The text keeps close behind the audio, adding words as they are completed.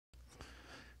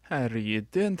How are you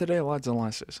doing today, lads and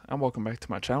lasses? And welcome back to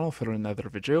my channel for another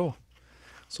video.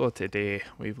 So today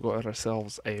we've got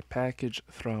ourselves a package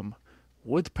from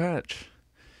Woodpatch,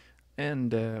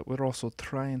 and we're also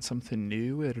trying something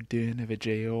new. We're doing a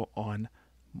video on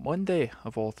Monday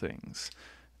of all things.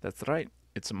 That's right,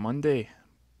 it's Monday,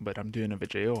 but I'm doing a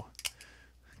video.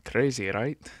 Crazy,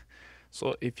 right?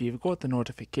 So if you've got the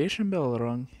notification bell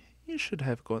rung, you should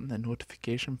have gotten the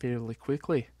notification fairly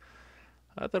quickly.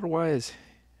 Otherwise,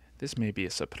 this may be a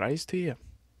surprise to you.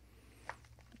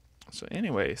 So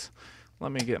anyways,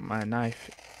 let me get my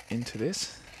knife into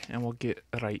this and we'll get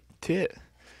right to it.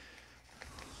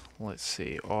 Let's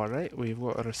see. Alright, we've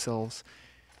got ourselves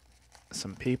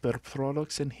some paper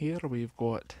products in here. We've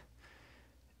got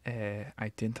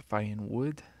identifying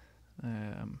wood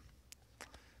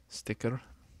sticker.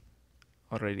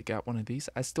 Already got one of these.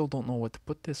 I still don't know what to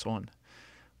put this on,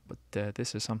 but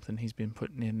this is something he's been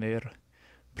putting in there.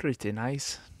 Pretty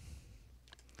nice.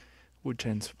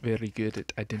 Woodchand's very good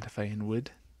at identifying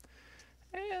wood.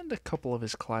 And a couple of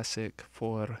his classic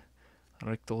for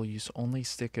rectal use only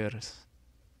stickers.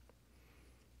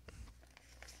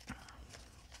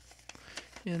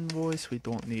 Invoice, we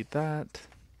don't need that.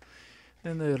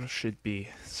 And there should be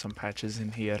some patches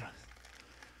in here.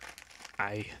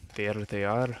 Aye, there they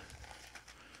are.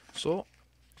 So,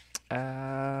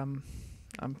 I'm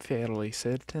fairly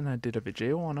certain I did a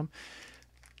video on them.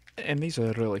 And these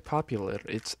are really popular.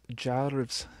 It's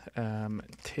Jarv's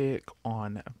take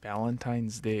on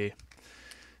Valentine's Day.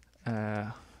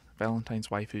 Valentine's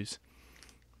waifus.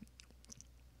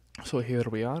 So here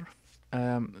we are.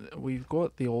 We've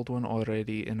got the old one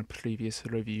already in a previous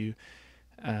review.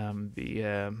 I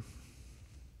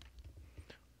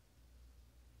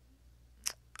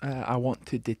want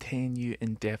to detain you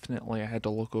indefinitely. I had to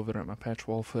look over at my patch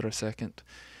wall for a second.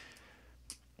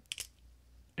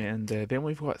 And then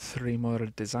we've got 3 more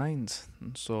designs.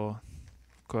 And so,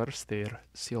 of course, they're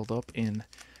sealed up in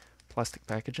plastic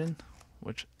packaging,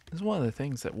 which is one of the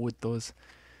things that wood does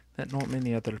that not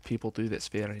many other people do that's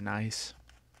very nice.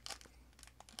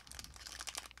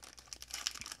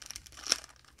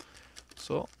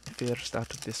 So, first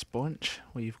out of this bunch,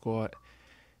 we've got,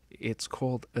 it's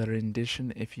called a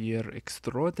rendition if you're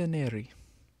extraordinary.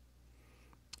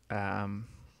 And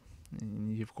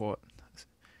you've got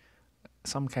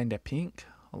some kind of pink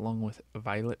along with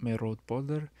violet merrowed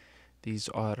border. These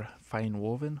are fine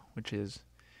woven, which is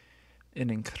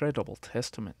an incredible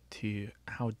testament to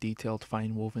how detailed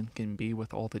fine woven can be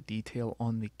with all the detail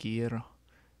on the gear,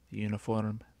 the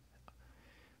uniform.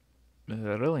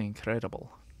 Really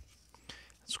incredible.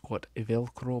 It's got a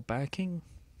velcro backing,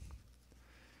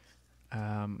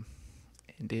 and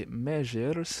it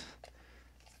measures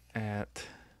at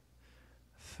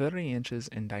 30 inches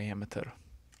in diameter.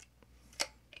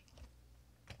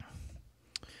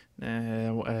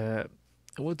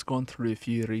 Wood's gone through a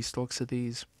few restocks of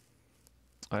these.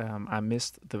 I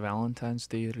missed the Valentine's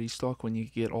Day restock when you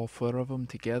get all 4 of them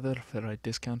together for a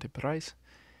discounted price,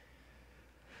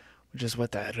 which is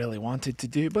what I really wanted to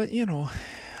do, but you know,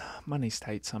 money's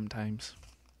tight sometimes.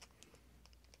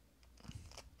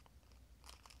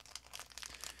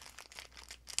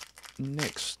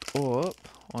 Next up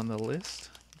on the list,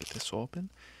 get this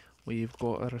open, we've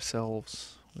got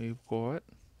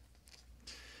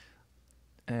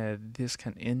this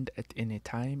can end at any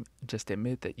time. Just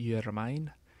admit that you're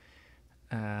mine.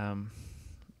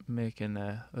 Making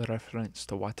a reference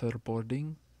to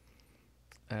waterboarding.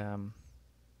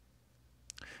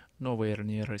 Nowhere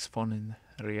near as fun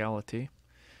in reality.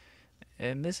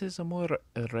 And this is a more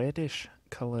reddish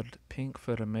coloured pink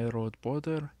for a merrowed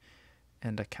border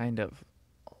and a kind of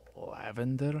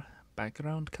lavender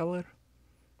background colour.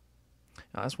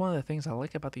 Now, that's one of the things I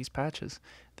like about these patches.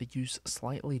 They use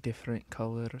slightly different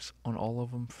colours on all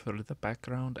of them for the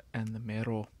background and the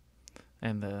merrow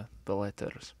and the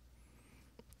letters.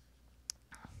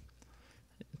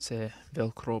 It's a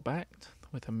velcro backed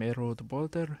with a merrowed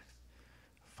border,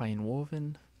 fine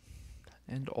woven,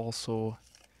 and also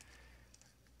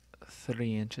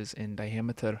 3 inches in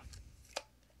diameter.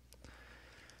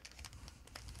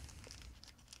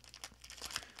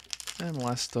 And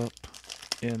last up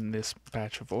in this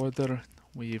batch of order,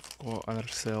 we've got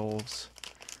ourselves,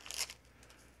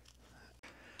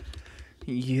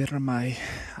 you're my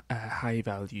high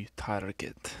value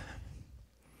target.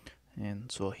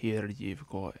 And so here you've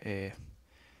got here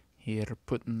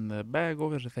putting the bag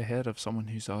over the head of someone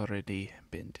who's already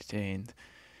been detained.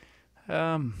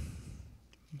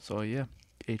 So yeah,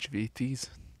 HVTs.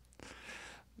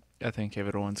 I think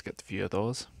everyone's got a few of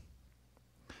those.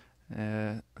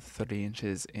 3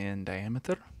 inches in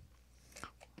diameter.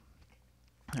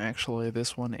 Actually,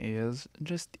 this one is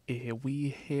just a wee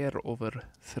hair over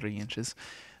 3 inches.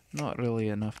 Not really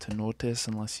enough to notice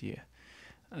unless you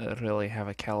really have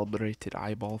a calibrated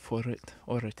eyeball for it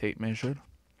or a tape measure.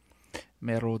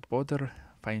 Merrowed border,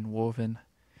 fine woven,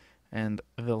 and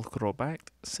velcro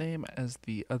backed, same as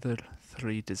the other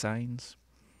 3 designs.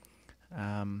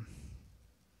 And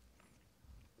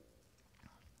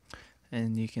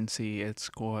you can see it's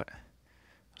got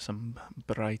some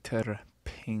brighter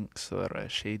pinks or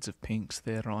shades of pinks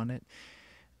there on it.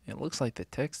 It looks like the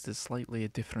text is slightly a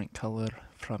different color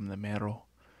from the Merrow,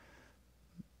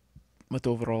 but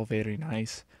overall very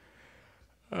nice.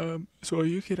 So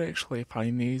you could actually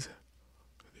find the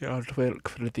artwork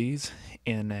for these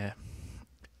in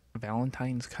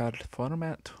Valentine's card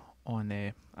format on,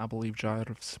 I believe,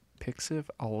 Jarvis Pixiv.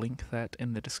 I'll link that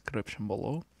in the description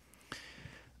below.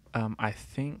 I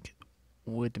think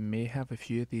Wood may have a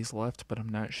few of these left, but I'm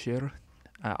not sure.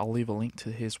 I'll leave a link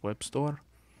to his web store.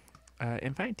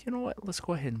 In fact, you know what? Let's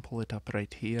go ahead and pull it up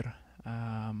right here.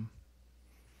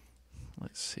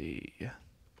 Let's see.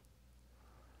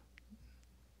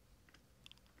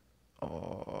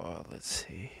 Oh, let's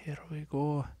see. Here we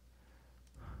go.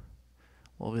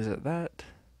 We'll visit that.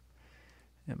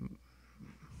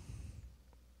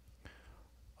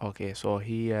 Okay, so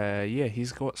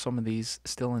he's got some of these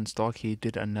still in stock. He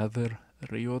did another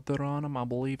reorder on them, I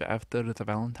believe, after the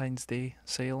Valentine's Day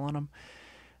sale on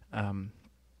them.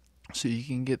 So you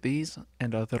can get these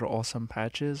and other awesome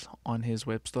patches on his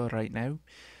web store right now.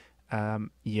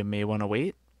 You may want to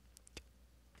wait.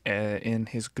 In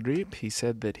his group, he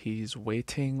said that he's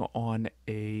waiting on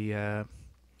a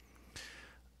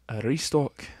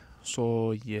restock,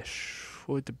 so you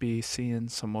should be seeing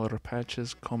some more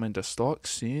patches come into stock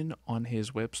soon on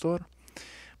his web store.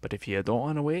 But if you don't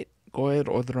want to wait, go ahead,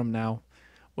 order them now.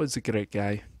 Wood's a great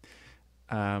guy.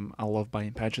 I love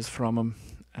buying patches from him.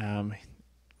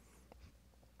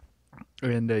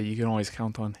 And you can always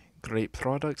count on great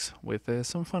products with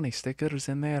some funny stickers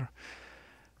in there.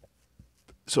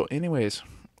 So anyways,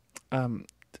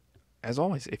 as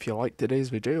always, if you liked today's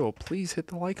video, please hit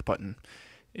the like button.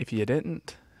 If you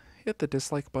didn't, hit the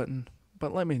dislike button,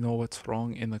 but let me know what's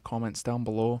wrong in the comments down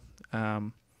below.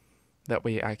 That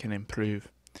way I can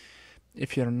improve.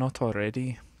 If you're not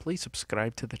already, please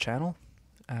subscribe to the channel.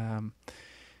 And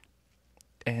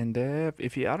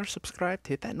if you are subscribed,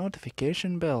 hit that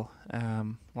notification bell.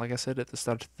 Like I said at the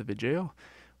start of the video,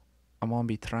 I'm going to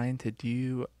be trying to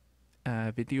do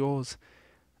videos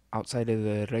outside of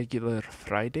the regular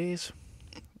Fridays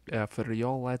for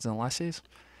y'all lads and lassies.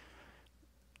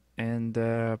 And,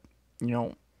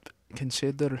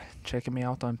 consider checking me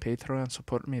out on Patreon,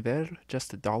 support me there.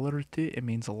 Just $1 or $2, it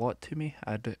means a lot to me.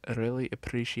 I'd really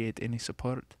appreciate any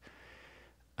support.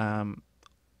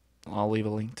 I'll leave a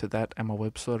link to that and my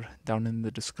web store down in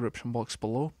the description box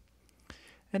below.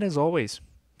 And as always,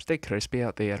 stay crispy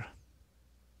out there.